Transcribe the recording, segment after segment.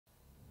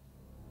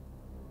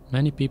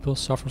Many people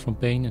suffer from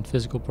pain and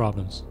physical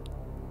problems.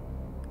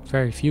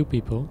 Very few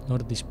people know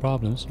that these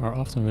problems are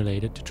often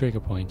related to trigger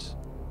points.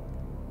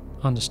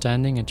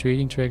 Understanding and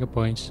treating trigger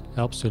points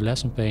helps to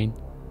lessen pain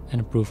and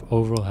improve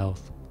overall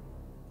health.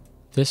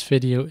 This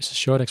video is a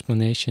short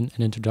explanation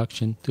and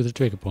introduction to the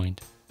trigger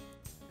point.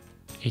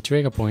 A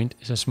trigger point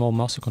is a small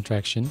muscle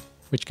contraction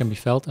which can be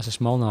felt as a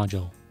small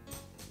nodule.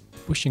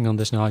 Pushing on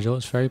this nodule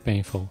is very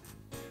painful.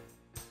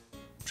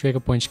 Trigger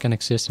points can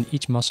exist in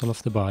each muscle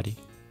of the body.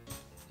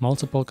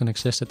 Multiple can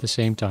exist at the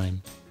same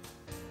time.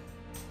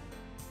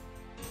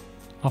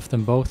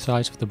 Often both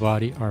sides of the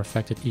body are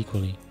affected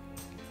equally.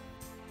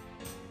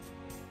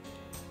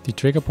 The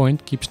trigger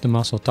point keeps the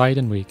muscle tight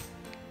and weak,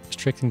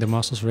 restricting the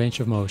muscle's range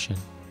of motion.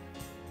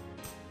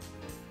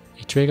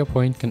 A trigger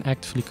point can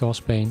actively cause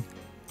pain,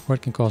 or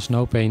it can cause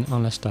no pain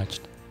unless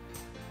touched.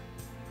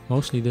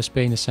 Mostly this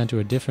pain is sent to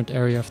a different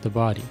area of the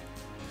body.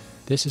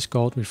 This is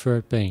called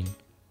referred pain.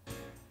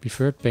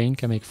 Referred pain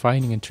can make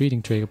finding and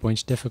treating trigger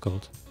points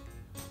difficult.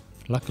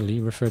 Luckily,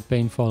 referred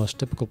pain follows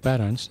typical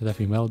patterns that have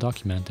been well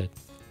documented.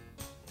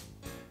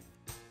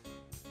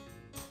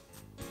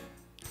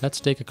 Let's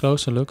take a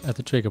closer look at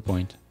the trigger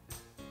point.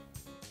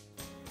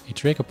 A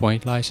trigger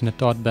point lies in a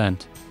taut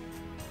band.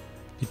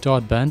 The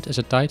taut band is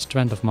a tight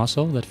strand of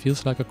muscle that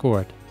feels like a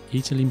cord,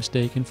 easily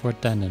mistaken for a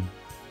tendon.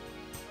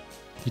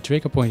 The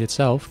trigger point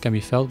itself can be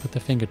felt with the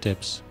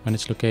fingertips when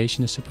its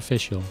location is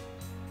superficial.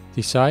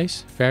 The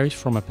size varies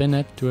from a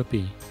pinhead to a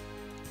pea.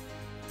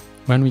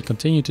 When we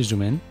continue to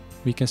zoom in,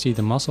 we can see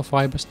the muscle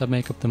fibers that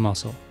make up the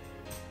muscle.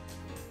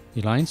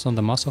 The lines on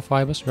the muscle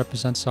fibers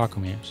represent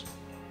sarcomeres.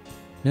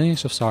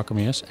 Millions of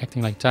sarcomeres,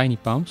 acting like tiny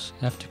pumps,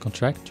 have to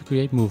contract to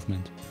create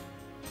movement.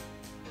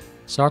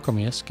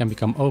 Sarcomeres can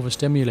become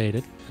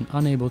overstimulated and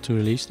unable to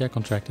release their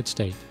contracted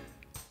state.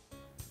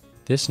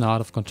 This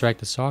knot of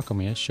contracted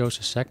sarcomeres shows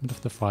a segment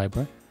of the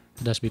fiber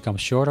that has become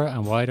shorter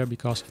and wider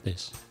because of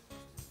this.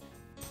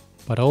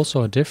 But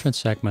also a different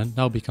segment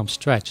now becomes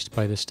stretched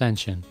by this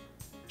tension,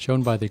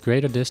 shown by the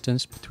greater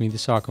distance between the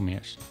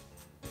sarcomeres.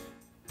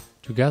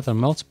 Together,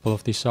 multiple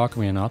of these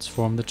sarcomere knots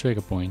form the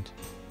trigger point.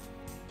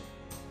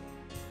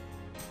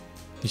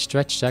 The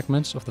stretched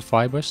segments of the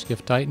fibers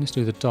give tightness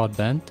to the taut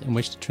band in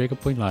which the trigger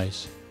point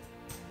lies.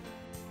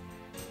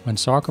 When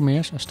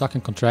sarcomeres are stuck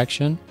in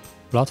contraction,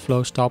 blood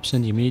flow stops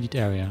in the immediate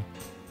area.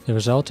 The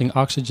resulting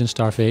oxygen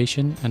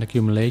starvation and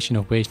accumulation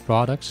of waste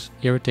products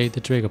irritate the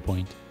trigger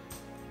point.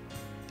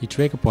 The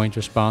trigger point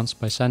responds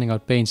by sending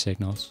out pain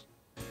signals.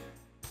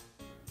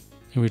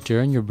 In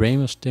return, your brain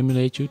will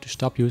stimulate you to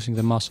stop using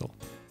the muscle,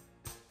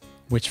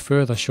 which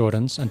further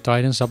shortens and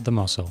tightens up the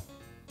muscle.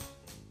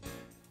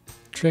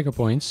 Trigger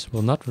points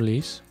will not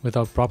release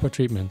without proper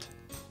treatment.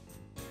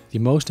 The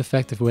most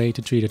effective way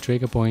to treat a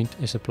trigger point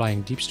is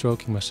applying deep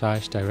stroking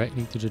massage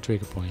directly to the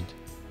trigger point.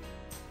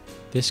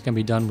 This can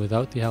be done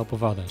without the help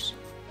of others.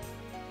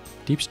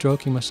 Deep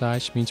stroking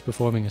massage means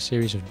performing a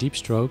series of deep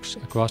strokes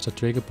across the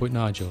trigger point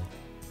nodule.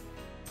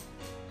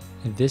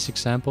 In this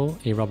example,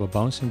 a rubber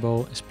bouncing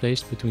ball is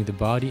placed between the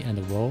body and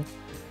the wall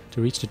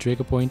to reach the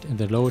trigger point in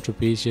the lower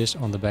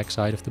trapezius on the back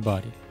side of the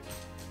body.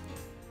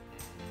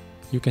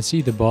 You can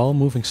see the ball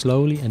moving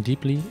slowly and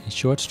deeply in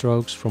short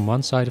strokes from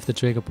one side of the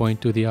trigger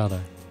point to the other.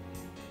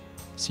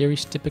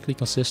 Series typically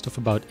consist of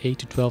about 8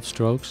 to 12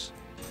 strokes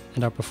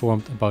and are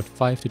performed about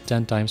 5 to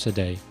 10 times a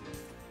day.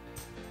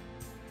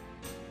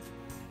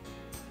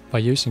 By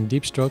using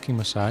deep stroking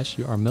massage,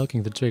 you are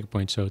milking the trigger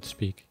point, so to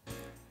speak.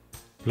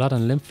 Blood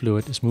and lymph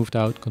fluid is moved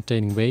out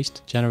containing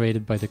waste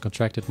generated by the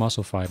contracted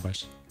muscle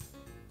fibers.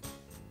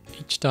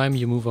 Each time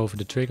you move over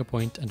the trigger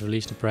point and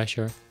release the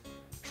pressure,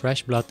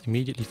 fresh blood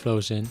immediately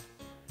flows in,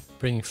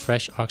 bringing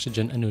fresh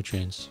oxygen and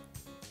nutrients.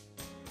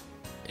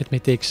 It may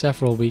take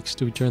several weeks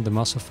to return the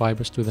muscle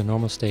fibers to their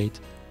normal state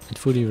and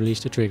fully release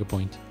the trigger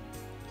point.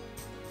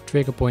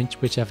 Trigger points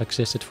which have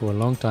existed for a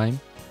long time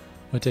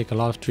will take a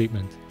lot of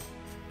treatment,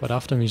 but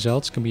often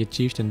results can be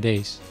achieved in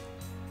days,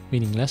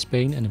 meaning less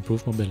pain and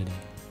improved mobility.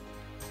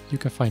 You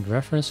can find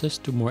references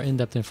to more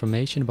in-depth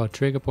information about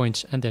trigger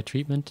points and their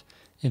treatment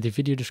in the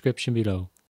video description below.